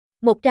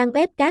Một trang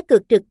web cá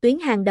cược trực tuyến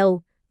hàng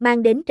đầu,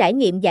 mang đến trải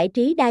nghiệm giải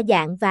trí đa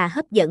dạng và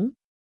hấp dẫn.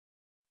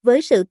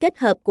 Với sự kết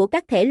hợp của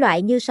các thể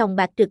loại như sòng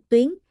bạc trực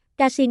tuyến,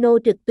 casino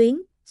trực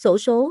tuyến, xổ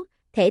số,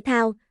 thể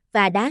thao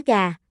và đá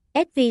gà,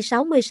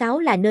 SV66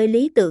 là nơi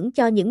lý tưởng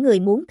cho những người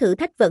muốn thử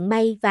thách vận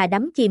may và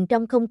đắm chìm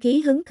trong không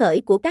khí hứng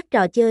khởi của các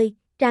trò chơi.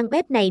 Trang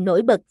web này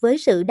nổi bật với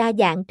sự đa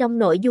dạng trong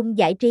nội dung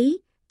giải trí,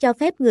 cho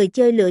phép người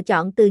chơi lựa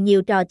chọn từ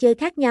nhiều trò chơi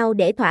khác nhau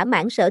để thỏa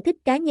mãn sở thích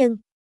cá nhân.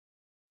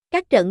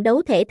 Các trận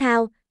đấu thể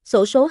thao,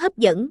 xổ số hấp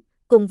dẫn,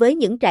 cùng với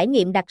những trải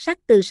nghiệm đặc sắc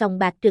từ sòng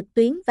bạc trực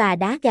tuyến và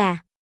đá gà,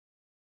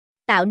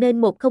 tạo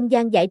nên một không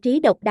gian giải trí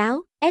độc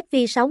đáo.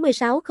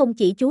 SV66 không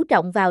chỉ chú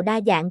trọng vào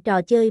đa dạng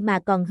trò chơi mà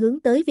còn hướng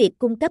tới việc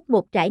cung cấp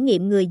một trải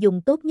nghiệm người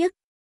dùng tốt nhất.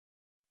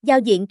 Giao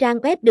diện trang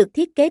web được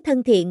thiết kế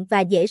thân thiện và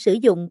dễ sử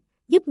dụng,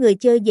 giúp người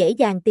chơi dễ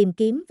dàng tìm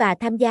kiếm và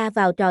tham gia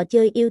vào trò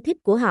chơi yêu thích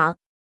của họ.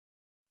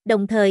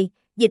 Đồng thời,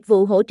 dịch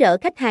vụ hỗ trợ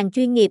khách hàng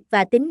chuyên nghiệp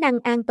và tính năng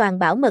an toàn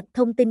bảo mật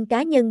thông tin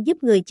cá nhân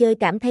giúp người chơi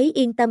cảm thấy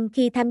yên tâm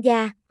khi tham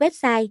gia.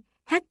 Website: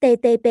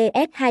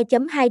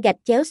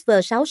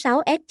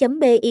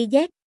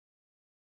 https://sv66s.biz